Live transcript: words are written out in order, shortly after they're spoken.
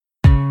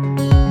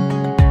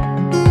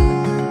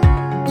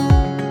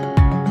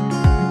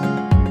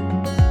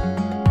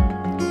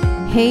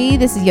Hey,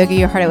 this is Yoga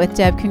Your Heart Out with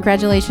Deb.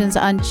 Congratulations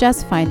on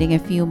just finding a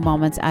few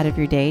moments out of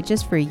your day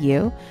just for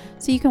you,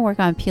 so you can work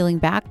on peeling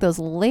back those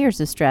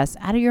layers of stress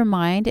out of your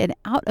mind and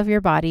out of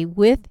your body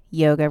with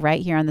yoga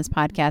right here on this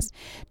podcast.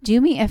 Do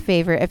me a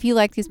favor. If you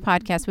like these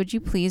podcasts, would you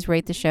please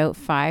rate the show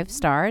 5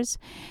 stars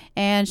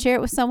and share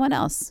it with someone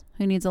else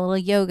who needs a little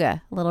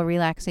yoga, a little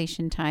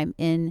relaxation time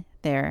in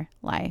their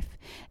life.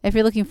 If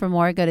you're looking for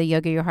more, go to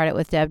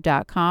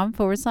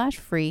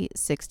yogayourheartoutwithdeb.com/free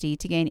 60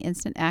 to gain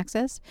instant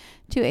access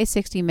to a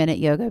 60-minute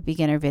yoga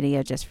beginner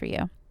video just for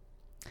you.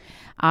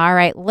 All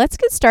right, let's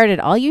get started.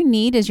 All you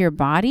need is your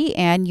body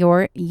and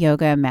your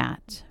yoga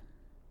mat.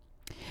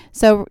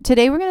 So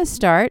today we're going to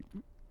start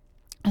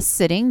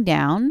sitting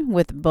down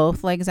with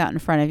both legs out in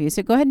front of you.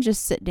 So go ahead and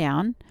just sit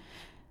down.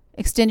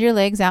 Extend your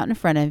legs out in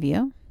front of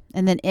you.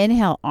 And then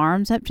inhale,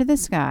 arms up to the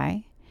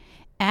sky.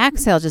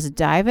 Exhale, just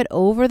dive it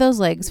over those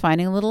legs,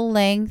 finding a little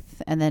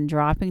length, and then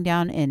dropping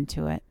down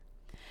into it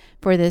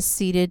for this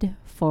seated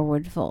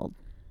forward fold.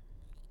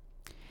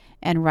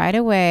 And right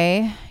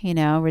away,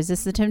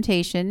 resist the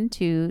temptation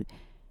to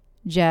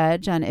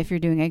judge on if you're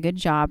doing a good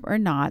job or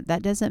not.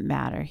 That doesn't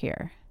matter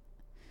here.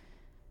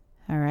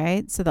 All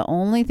right. So the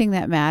only thing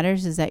that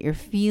matters is that you're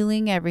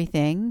feeling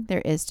everything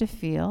there is to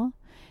feel,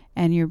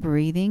 and you're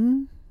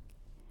breathing,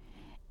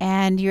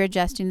 and you're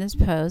adjusting this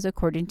pose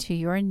according to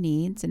your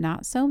needs and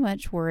not so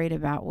much worried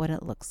about what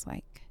it looks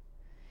like.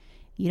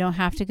 You don't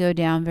have to go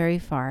down very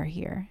far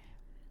here.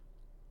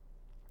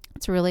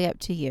 It's really up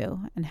to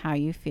you and how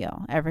you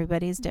feel.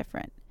 Everybody's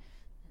different.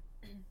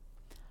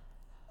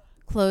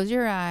 Close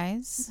your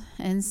eyes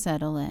and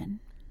settle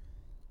in.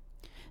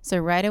 So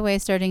right away,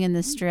 starting in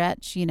the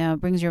stretch,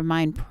 brings your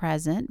mind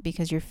present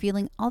because you're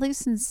feeling all these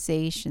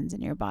sensations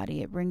in your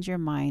body. It brings your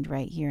mind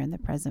right here in the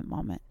present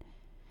moment.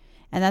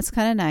 And that's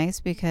kind of nice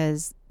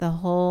because the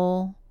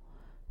whole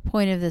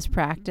point of this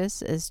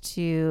practice is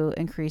to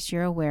increase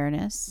your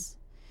awareness.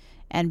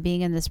 And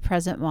being in this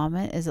present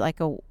moment is like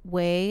a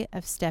way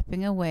of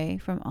stepping away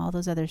from all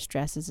those other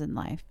stresses in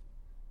life.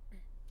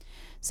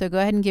 So go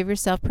ahead and give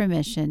yourself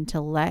permission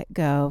to let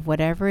go of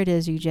whatever it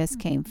is you just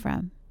came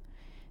from.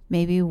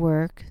 Maybe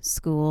work,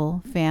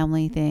 school,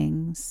 family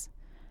things,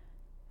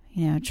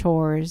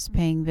 chores,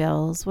 paying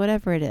bills,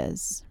 whatever it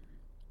is.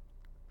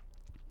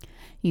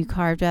 You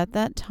carved out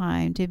that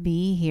time to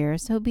be here,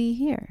 so be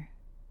here.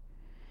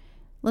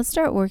 Let's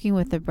start working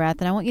with the breath,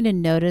 and I want you to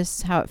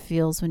notice how it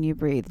feels when you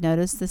breathe.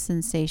 Notice the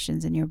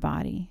sensations in your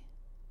body.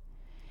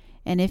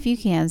 And if you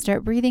can,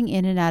 start breathing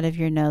in and out of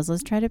your nose.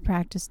 Let's try to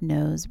practice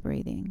nose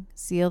breathing.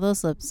 Seal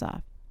those lips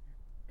off.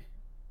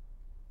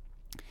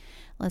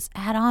 Let's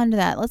add on to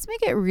that. Let's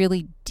make it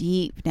really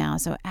deep now.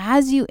 So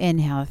as you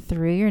inhale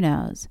through your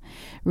nose,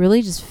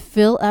 really just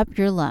fill up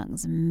your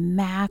lungs,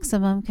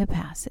 maximum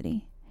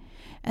capacity.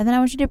 And then I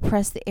want you to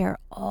press the air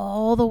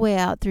all the way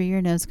out through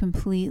your nose,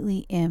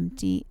 completely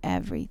empty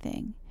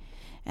everything.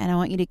 And I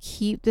want you to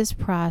keep this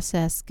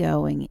process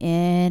going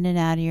in and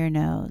out of your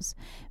nose.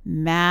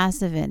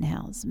 Massive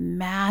inhales,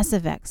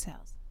 massive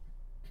exhales.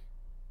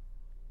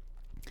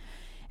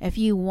 If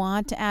you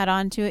want to add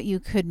on to it, you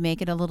could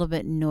make it a little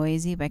bit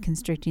noisy by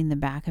constricting the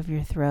back of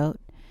your throat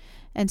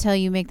until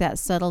you make that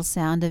subtle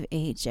sound of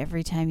H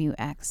every time you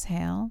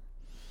exhale.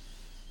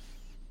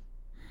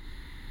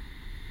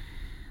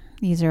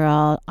 These are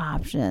all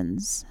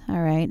options,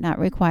 all right? Not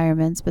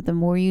requirements, but the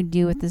more you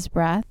do with this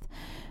breath,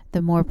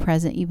 the more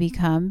present you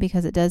become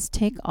because it does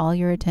take all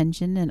your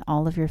attention and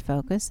all of your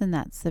focus, and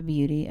that's the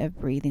beauty of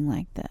breathing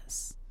like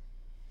this.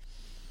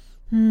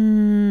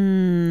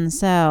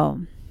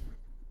 So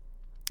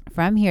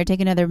from here,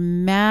 take another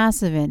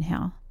massive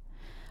inhale.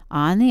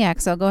 On the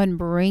exhale, go ahead and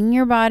bring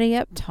your body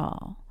up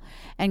tall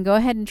and go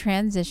ahead and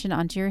transition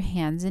onto your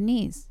hands and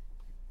knees.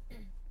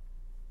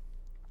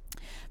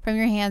 From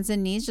your hands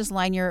and knees, just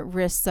line your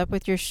wrists up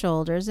with your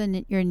shoulders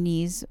and your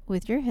knees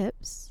with your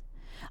hips.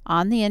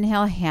 On the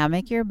inhale,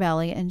 hammock your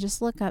belly and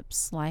just look up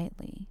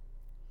slightly.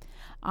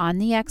 On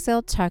the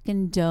exhale, tuck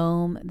and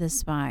dome the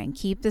spine.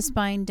 Keep the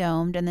spine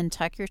domed and then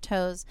tuck your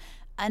toes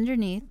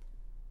underneath.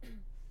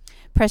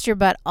 Press your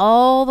butt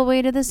all the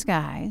way to the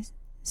sky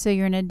so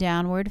you're in a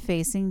downward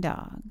facing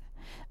dog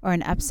or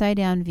an upside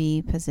down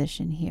V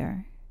position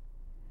here.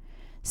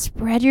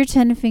 Spread your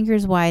 10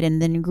 fingers wide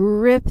and then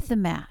grip the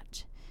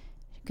mat.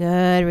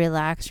 Good.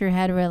 Relax your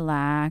head,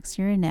 relax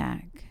your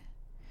neck.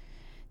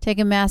 Take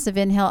a massive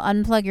inhale,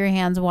 unplug your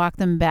hands, walk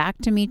them back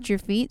to meet your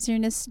feet. So you're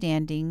in a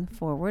standing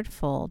forward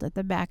fold at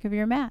the back of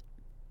your mat.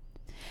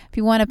 If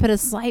you want to put a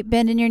slight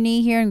bend in your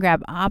knee here and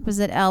grab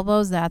opposite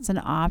elbows, that's an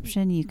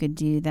option. You could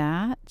do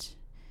that.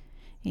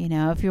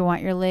 If you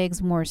want your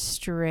legs more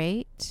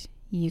straight,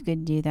 you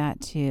could do that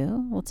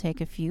too. We'll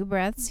take a few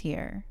breaths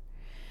here.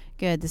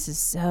 Good. This is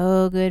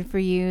so good for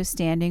you.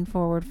 Standing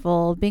forward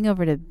fold, being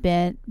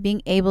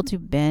able to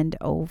bend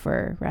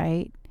over,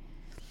 right?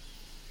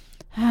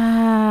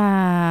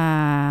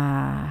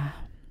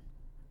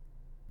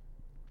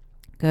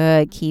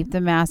 Good. Keep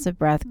the massive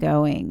breath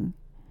going.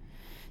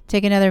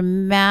 Take another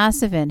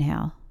massive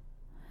inhale.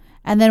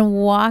 And then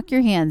walk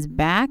your hands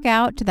back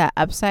out to that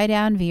upside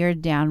down V or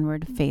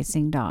downward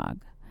facing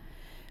dog.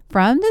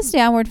 From this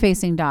downward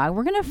facing dog,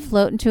 we're going to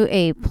float into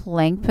a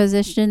plank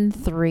position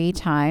 3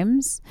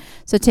 times.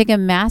 So take a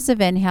massive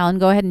inhale and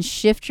go ahead and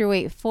shift your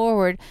weight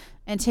forward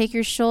and take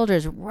your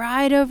shoulders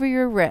right over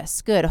your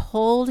wrists. Good.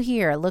 Hold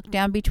here. Look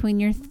down between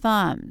your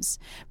thumbs.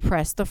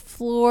 Press the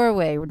floor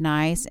away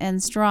nice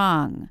and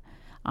strong.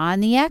 On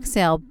the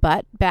exhale,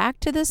 butt back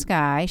to the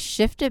sky.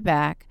 Shift it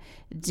back.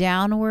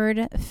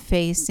 Downward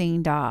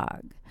facing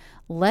dog.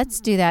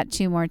 Let's do that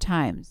 2 more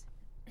times.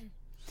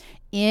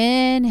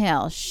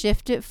 Inhale,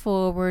 shift it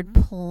forward,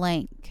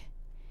 plank.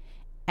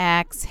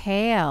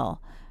 Exhale,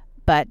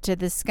 butt to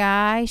the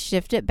sky,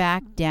 shift it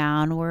back,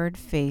 downward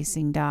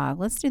facing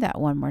dog. Let's do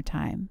that 1 more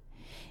time.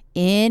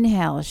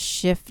 Inhale,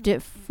 shift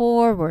it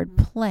forward,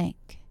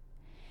 plank.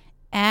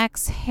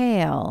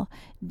 Exhale,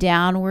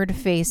 downward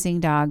facing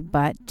dog,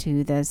 butt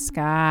to the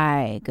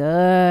sky.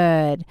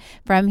 Good.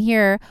 From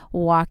here,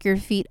 walk your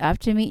feet up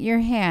to meet your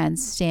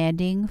hands,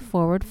 standing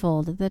forward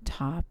fold at the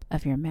top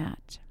of your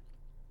mat.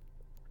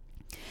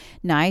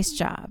 Nice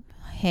job.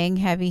 Hang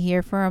heavy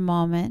here for a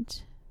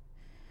moment.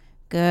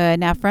 Good.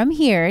 Now from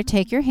here,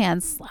 take your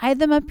hands, slide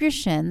them up your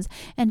shins,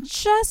 and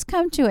just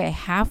come to a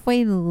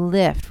halfway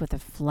lift with a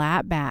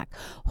flat back.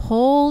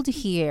 Hold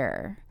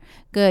here.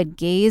 Good.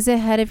 Gaze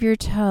ahead of your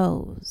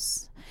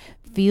toes.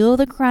 Feel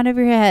the crown of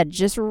your head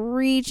just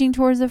reaching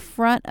towards the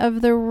front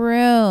of the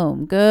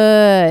room.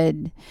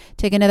 Good.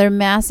 Take another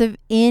massive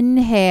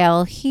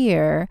inhale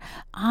here.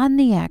 On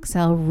the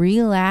exhale,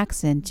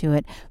 relax into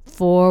it.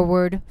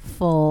 Forward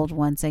fold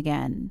once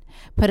again.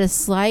 Put a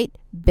slight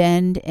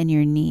bend in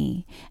your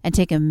knee and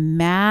take a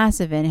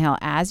massive inhale.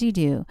 As you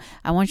do,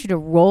 I want you to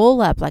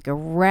roll up like a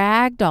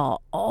rag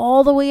doll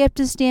all the way up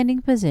to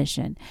standing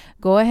position.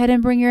 Go ahead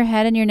and bring your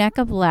head and your neck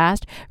up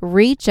last.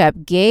 Reach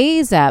up,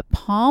 gaze up,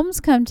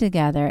 palms come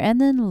together, and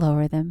then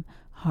lower them,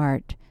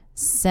 heart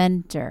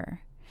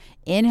center.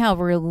 Inhale,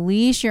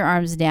 release your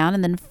arms down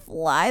and then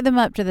fly them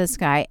up to the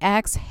sky.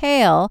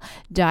 Exhale,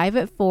 dive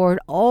it forward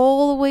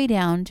all the way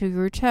down to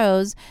your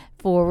toes.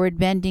 Forward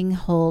bending,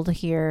 hold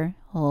here,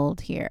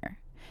 hold here.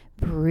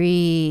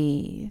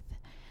 Breathe.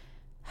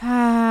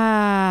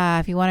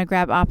 If you want to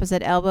grab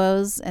opposite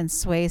elbows and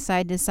sway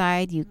side to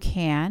side, you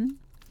can.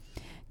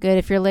 Good.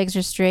 If your legs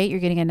are straight,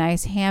 you're getting a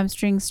nice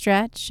hamstring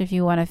stretch. If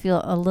you want to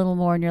feel a little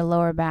more in your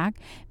lower back,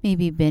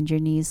 maybe bend your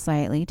knees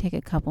slightly. Take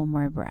a couple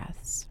more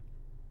breaths.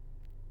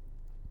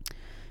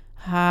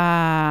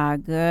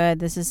 Good.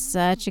 This is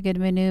such a good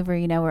maneuver.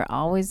 You know, we're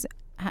always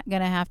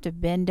going to have to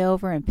bend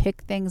over and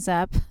pick things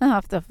up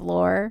off the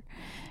floor,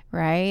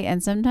 right?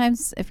 And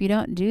sometimes if you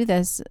don't do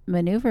this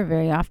maneuver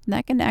very often,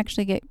 that can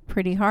actually get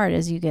pretty hard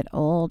as you get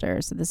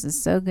older. So this is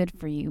so good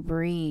for you.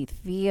 Breathe,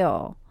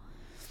 feel.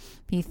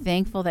 Be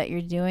thankful that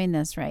you're doing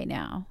this right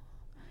now.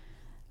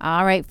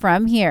 All right,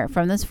 from here,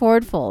 from this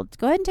forward fold,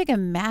 go ahead and take a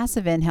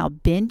massive inhale.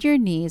 Bend your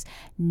knees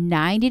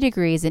 90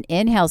 degrees and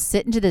inhale,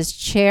 sit into this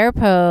chair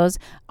pose.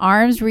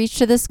 Arms reach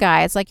to the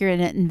sky. It's like you're in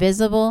an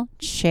invisible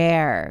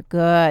chair.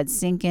 Good.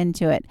 Sink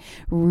into it.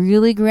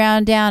 Really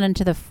ground down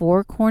into the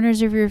 4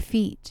 corners of your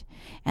feet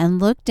and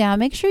look down.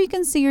 Make sure you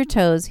can see your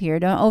toes here.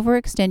 Don't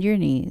overextend your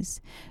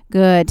knees.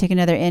 Good. Take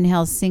another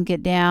inhale, sink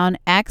it down.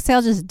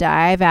 Exhale, just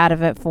dive out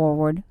of it,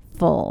 forward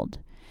fold.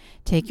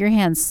 Take your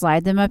hands,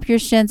 slide them up your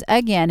shins.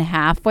 Again,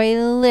 halfway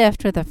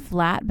lift with a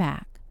flat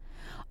back.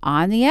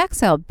 On the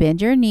exhale,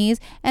 bend your knees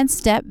and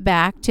step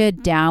back to a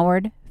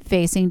downward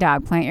facing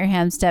dog. Plant your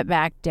hands, step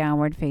back,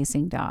 downward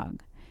facing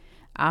dog.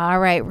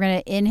 All right, we're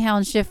going to inhale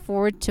and shift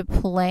forward to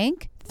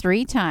plank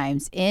 3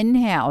 times.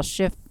 Inhale,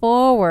 shift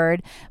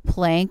forward,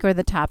 plank or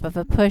the top of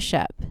a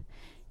push-up.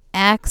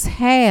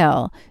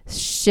 Exhale,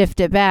 shift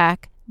it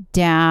back,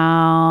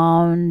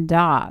 down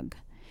dog.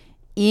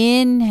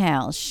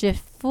 Inhale,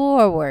 shift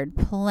forward,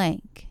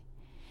 plank.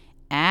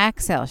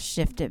 Exhale,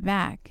 shift it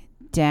back,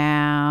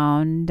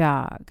 down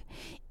dog.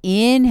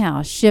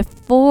 Inhale, shift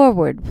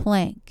forward,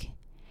 plank.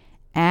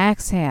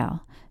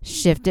 Exhale,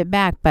 shift it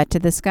back, butt to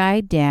the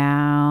sky,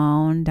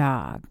 down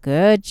dog.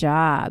 Good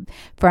job.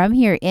 From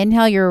here,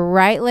 inhale your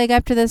right leg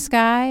up to the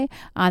sky.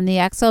 On the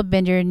exhale,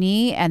 bend your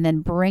knee and then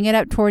bring it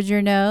up towards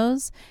your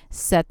nose.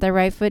 Set the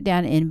right foot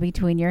down in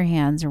between your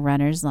hands,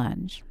 runner's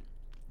lunge.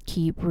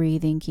 Keep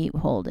breathing, keep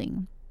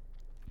holding.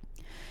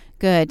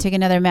 Good. Take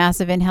another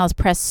massive inhale.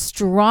 Press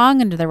strong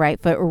into the right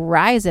foot.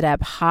 Rise it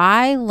up.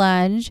 High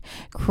lunge,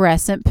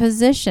 crescent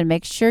position.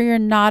 Make sure you're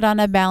not on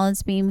a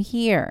balance beam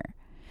here.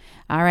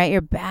 All right. Your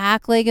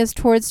back leg is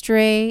towards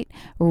straight.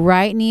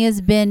 Right knee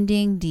is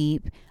bending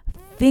deep.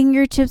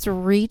 Fingertips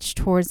reach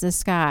towards the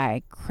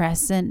sky.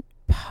 Crescent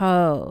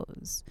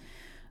pose.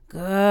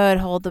 Good.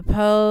 Hold the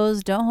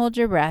pose. Don't hold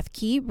your breath.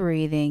 Keep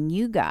breathing.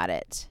 You got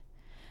it.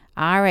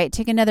 All right.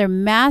 Take another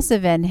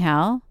massive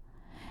inhale.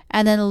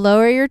 And then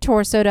lower your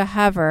torso to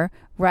hover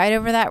right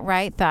over that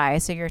right thigh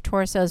so your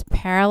torso is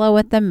parallel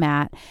with the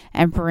mat,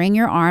 and bring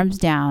your arms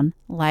down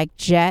like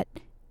jet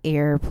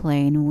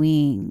airplane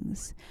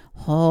wings.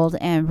 Hold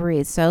and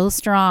breathe. So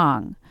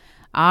strong.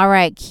 All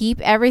right. Keep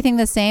everything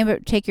the same,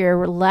 but take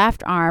your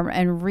left arm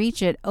and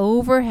reach it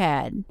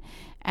overhead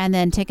And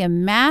then take a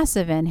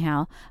massive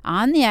inhale.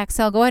 On the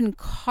exhale, go ahead and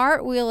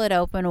cartwheel it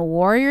open,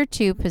 warrior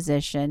two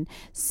position.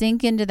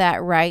 Sink into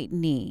that right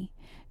knee.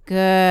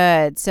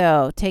 Good.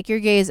 So take your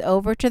gaze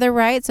over to the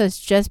right. So it's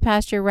just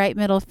past your right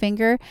middle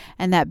finger.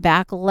 And that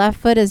back left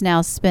foot is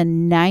now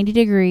spin 90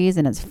 degrees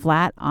and it's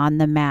flat on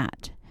the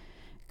mat.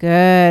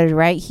 Good.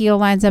 Right heel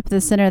lines up the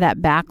center of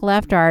that back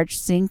left arch.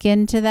 Sink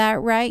into that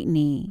right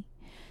knee.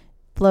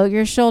 Float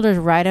your shoulders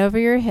right over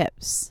your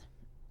hips.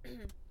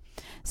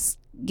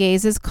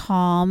 Gaze is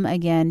calm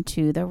again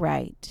to the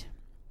right.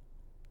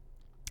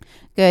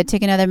 Good.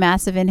 Take another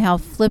massive inhale.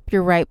 Flip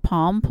your right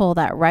palm. Pull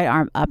that right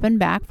arm up and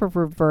back for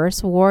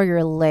reverse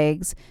warrior.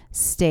 Legs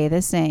stay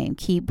the same.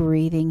 Keep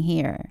breathing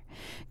here.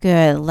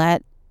 Good.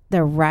 Let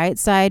the right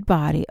side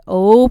body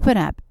open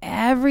up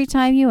every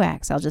time you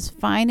exhale, just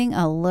finding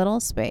a little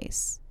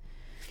space.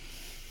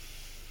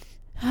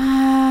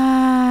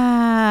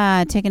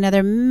 Take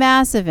another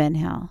massive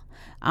inhale.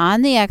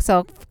 On the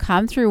exhale,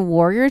 come through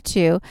warrior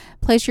two.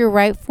 Place your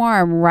right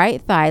forearm,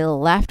 right thigh,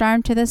 left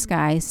arm to the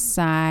sky,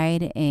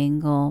 side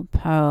angle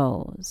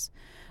pose.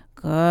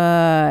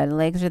 Good.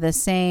 Legs are the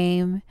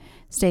same.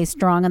 Stay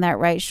strong on that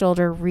right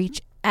shoulder.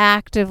 Reach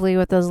actively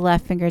with those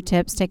left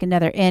fingertips. Take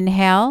another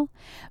inhale.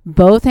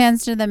 Both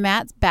hands to the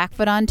mat, back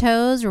foot on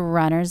toes,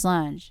 runner's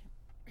lunge.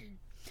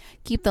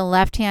 Keep the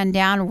left hand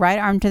down, right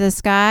arm to the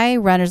sky,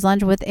 runner's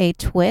lunge with a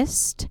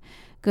twist.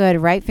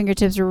 Good. Right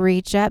fingertips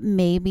reach up,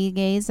 maybe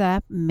gaze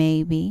up,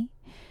 maybe.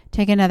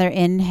 Take another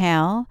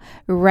inhale.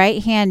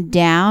 Right hand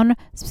down,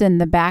 spin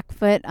the back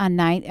foot on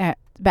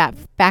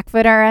back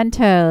foot are on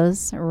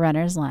toes,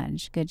 runner's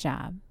lunge. Good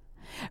job.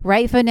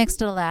 Right foot next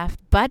to the left,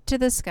 butt to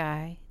the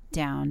sky,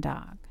 down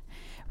dog.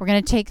 We're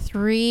going to take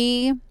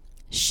 3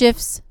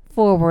 shifts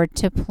forward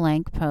to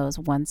plank pose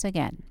once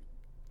again.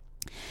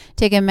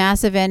 Take a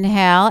massive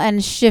inhale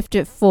and shift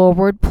it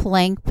forward,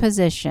 plank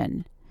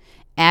position.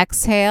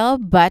 Exhale,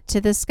 butt to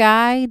the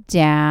sky,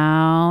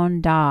 down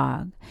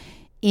dog.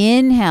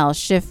 Inhale,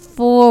 shift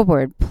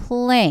forward,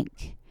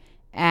 plank.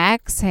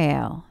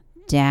 Exhale,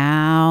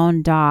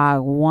 down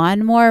dog.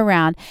 One more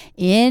round.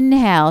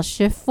 Inhale,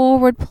 shift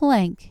forward,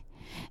 plank.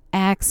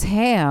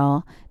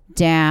 Exhale,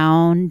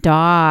 down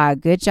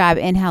dog. Good job.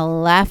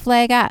 Inhale, left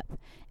leg up.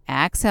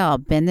 Exhale,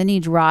 bend the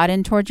knee, draw it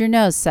in towards your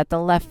nose. Set the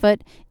left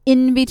foot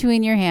in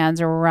between your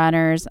hands,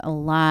 runner's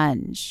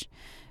lunge.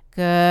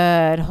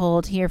 Good.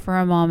 Hold here for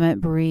a moment.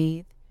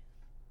 Breathe.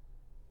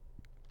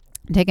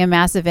 Take a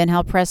massive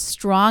inhale. Press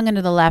strong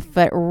into the left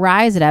foot.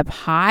 Rise it up.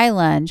 High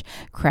lunge.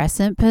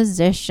 Crescent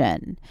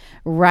position.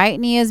 Right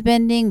knee is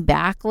bending.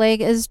 Back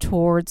leg is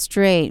towards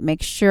straight.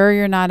 Make sure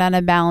you're not on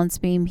a balance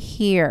beam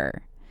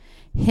here.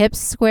 Hips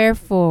square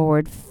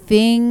forward.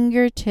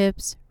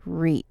 Fingertips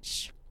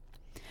reach.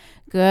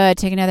 Good.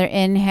 Take another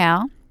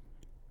inhale.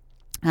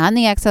 On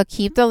the exhale,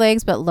 keep the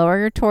legs, but lower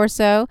your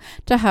torso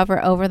to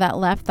hover over that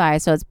left thigh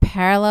so it's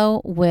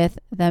parallel with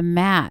the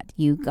mat.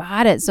 You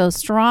got it. So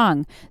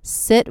strong.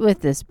 Sit with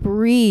this.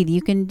 Breathe.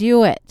 You can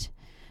do it.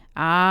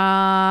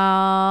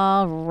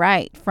 All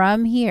right.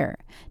 From here,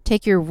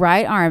 take your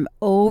right arm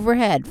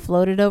overhead,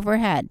 float it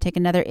overhead. Take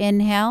another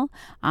inhale.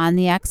 On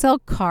the exhale,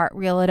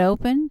 cartwheel it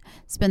open.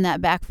 Spin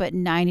that back foot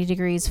 90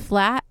 degrees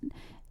flat.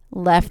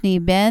 Left knee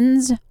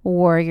bends.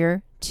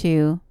 Warrior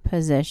two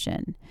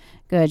position.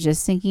 Good.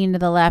 Just sinking into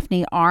the left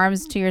knee,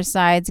 arms to your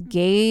sides,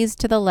 gaze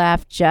to the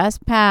left,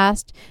 just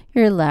past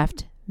your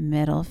left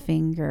middle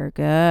finger.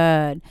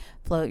 Good.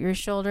 Float your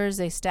shoulders.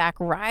 They stack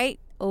right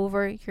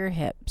over your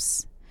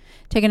hips.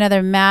 Take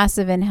another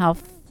massive inhale.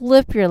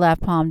 Flip your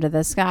left palm to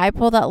the sky.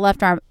 Pull that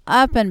left arm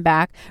up and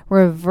back.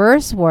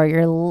 Reverse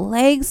warrior.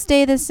 Legs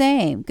stay the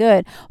same.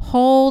 Good.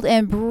 Hold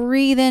and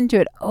breathe into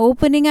it,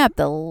 opening up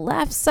the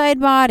left side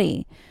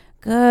body.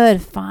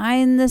 Good.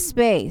 Find the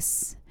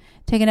space.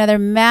 Take another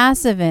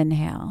massive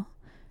inhale.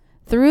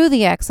 Through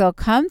the exhale,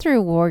 come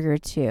through warrior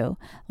two.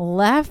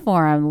 Left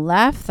forearm,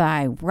 left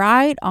thigh,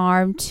 right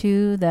arm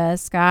to the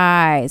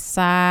sky.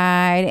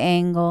 Side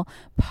angle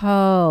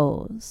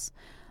pose.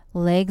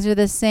 Legs are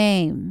the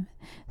same.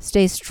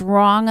 Stay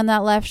strong on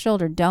that left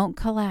shoulder. Don't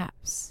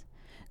collapse.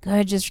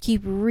 Good. Just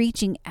keep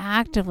reaching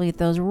actively with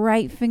those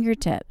right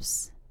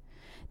fingertips.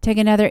 Take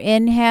another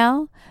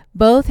inhale.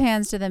 Both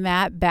hands to the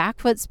mat. Back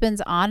foot spins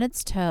on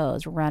its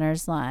toes.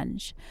 Runner's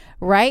lunge.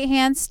 Right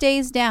hand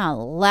stays down.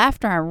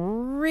 Left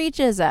arm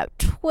reaches up.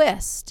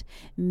 Twist.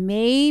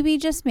 Maybe,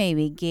 just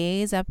maybe,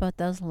 gaze up at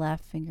those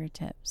left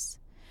fingertips.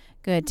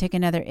 Good. Take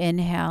another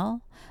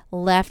inhale.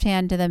 Left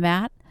hand to the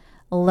mat.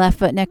 Left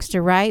foot next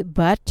to right.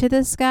 Butt to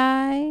the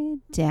sky.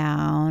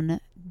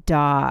 Down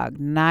dog.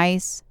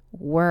 Nice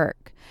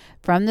work.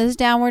 From this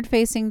downward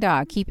facing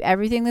dog, keep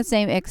everything the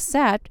same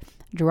except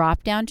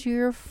drop down to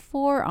your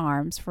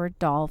forearms for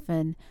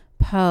dolphin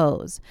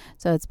pose.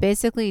 So it's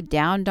basically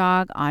down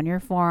dog on your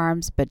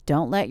forearms, but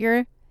don't let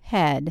your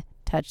head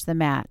touch the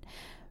mat.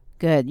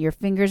 Good. Your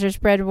fingers are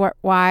spread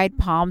wide.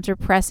 Palms are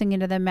pressing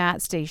into the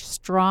mat. Stay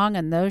strong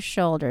on those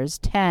shoulders.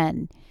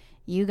 10.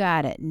 You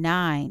got it.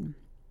 9,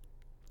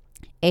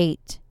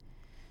 8,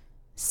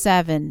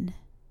 7,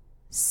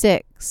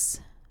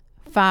 6,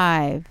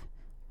 5,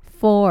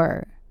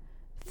 4,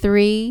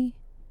 3,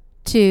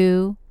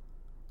 2,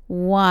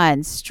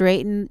 1.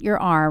 Straighten your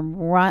arm,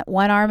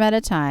 one arm at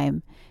a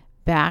time,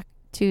 back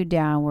to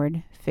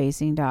downward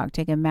facing dog.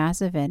 Take a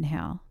massive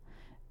inhale.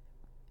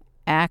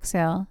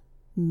 Exhale,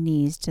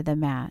 knees to the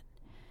mat.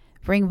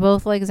 Bring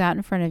both legs out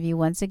in front of you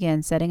once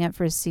again, setting up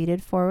for a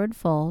seated forward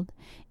fold.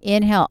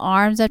 Inhale,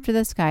 arms up to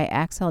the sky.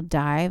 Exhale,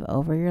 dive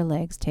over your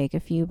legs. Take a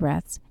few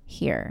breaths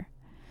here.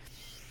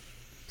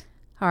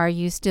 Are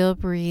you still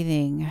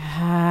breathing?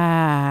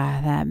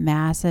 That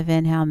massive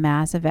inhale,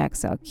 massive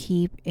exhale.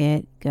 Keep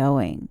it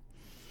going.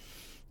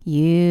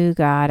 You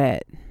got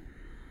it.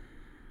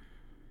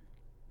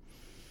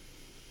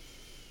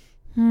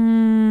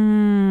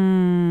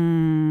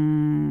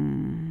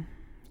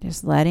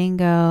 Just letting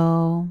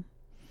go.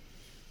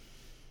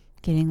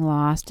 Getting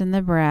lost in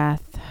the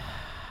breath.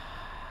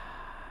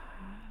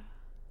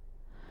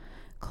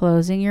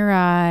 Closing your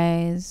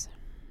eyes.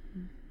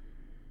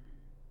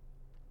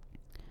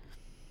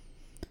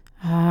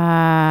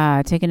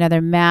 Take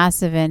another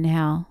massive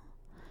inhale.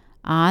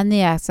 On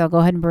the exhale, go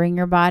ahead and bring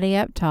your body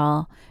up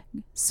tall.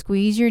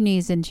 Squeeze your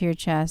knees into your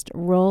chest.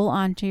 Roll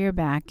onto your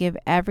back. Give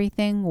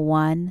everything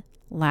one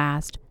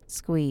last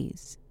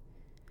squeeze.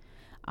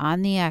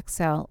 On the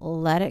exhale,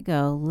 let it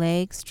go.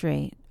 Legs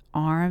straight.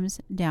 Arms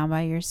down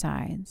by your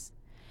sides.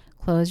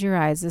 Close your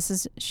eyes. This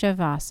is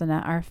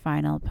Shavasana, our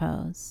final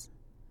pose.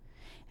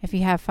 If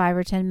you have 5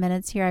 or 10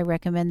 minutes here, I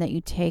recommend that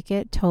you take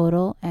it.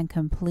 Total and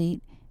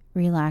complete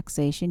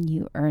relaxation.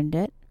 You earned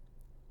it.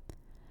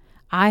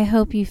 I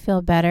hope you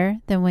feel better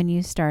than when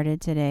you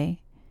started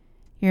today.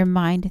 Your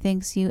mind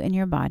thanks you and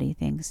your body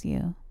thanks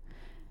you.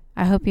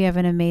 I hope you have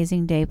an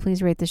amazing day.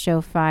 Please rate the show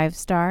 5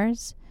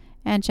 stars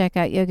and check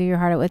out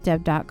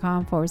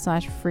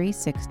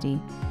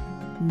yogayourheartoutwithdeb.com/free60.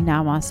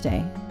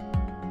 Namaste.